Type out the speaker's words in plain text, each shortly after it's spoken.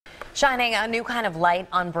Shining a new kind of light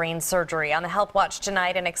on brain surgery. On the Health Watch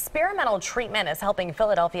tonight, an experimental treatment is helping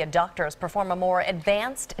Philadelphia doctors perform a more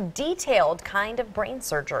advanced, detailed kind of brain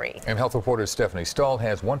surgery. And health reporter Stephanie Stahl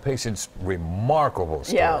has one patient's remarkable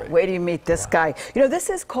story. Yeah, wait till you meet this guy. You know, this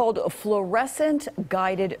is called fluorescent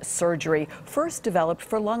guided surgery, first developed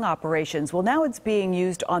for lung operations. Well, now it's being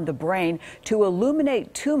used on the brain to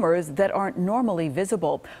illuminate tumors that aren't normally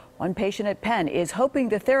visible. One patient at Penn is hoping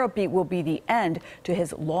the therapy will be the end to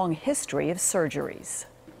his long history of surgeries.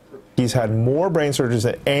 He's had more brain surgeries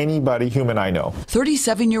than anybody human I know.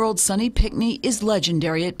 37-year-old Sonny Pickney is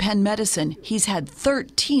legendary at Penn Medicine. He's had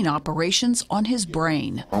 13 operations on his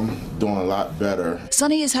brain. I'm doing a lot better.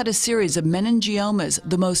 Sonny has had a series of meningiomas,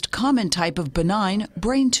 the most common type of benign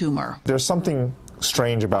brain tumor. There's something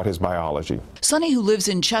strange about his biology. Sonny, who lives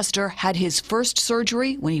in Chester, had his first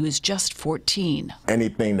surgery when he was just 14.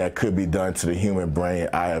 Anything that could be done to the human brain,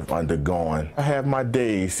 I have undergone. I have my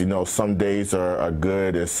days, you know, some days are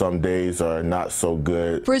good and some days are not so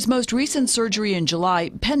good. For his most recent surgery in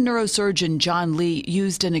July, Penn neurosurgeon John Lee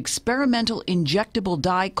used an experimental injectable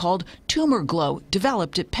dye called Tumor Glow,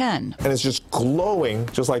 developed at Penn. And it's just glowing,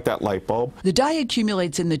 just like that light bulb. The dye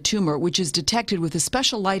accumulates in the tumor, which is detected with a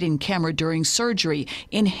special light and camera during surgery,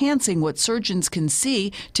 enhancing what surgeons can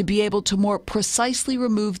see to be able to more precisely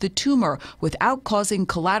remove the tumor without causing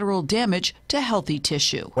collateral damage to healthy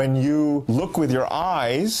tissue. When you look with your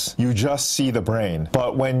eyes, you just see the brain.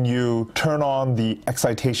 But when you turn on the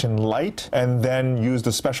excitation light and then use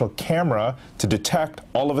the special camera to detect,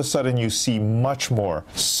 all of a sudden you see much more.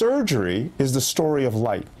 Surgery is the story of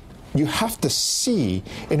light. You have to see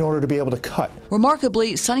in order to be able to cut.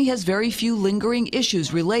 Remarkably, Sonny has very few lingering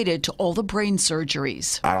issues related to all the brain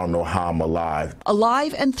surgeries. I don't know how I'm alive.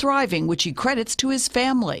 Alive and thriving, which he credits to his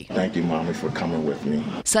family. Thank you, Mommy, for coming with me.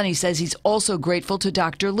 Sonny says he's also grateful to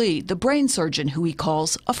Dr. Lee, the brain surgeon who he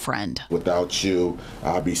calls a friend. Without you,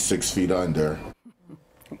 I'll be 6 feet under.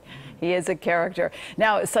 He is a character.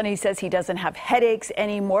 Now, Sonny says he doesn't have headaches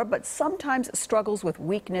anymore, but sometimes struggles with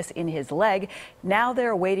weakness in his leg. Now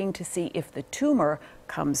they're waiting to see if the tumor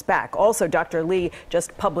comes back. Also, Dr. Lee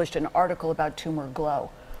just published an article about Tumor Glow.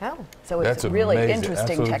 Oh. So it's That's really amazing. interesting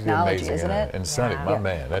Absolutely technology, amazing. isn't it? And Sonny, my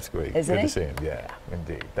man, that's great. Isn't Good he? to see him. Yeah,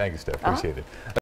 indeed. Thank you, Steph. Appreciate it.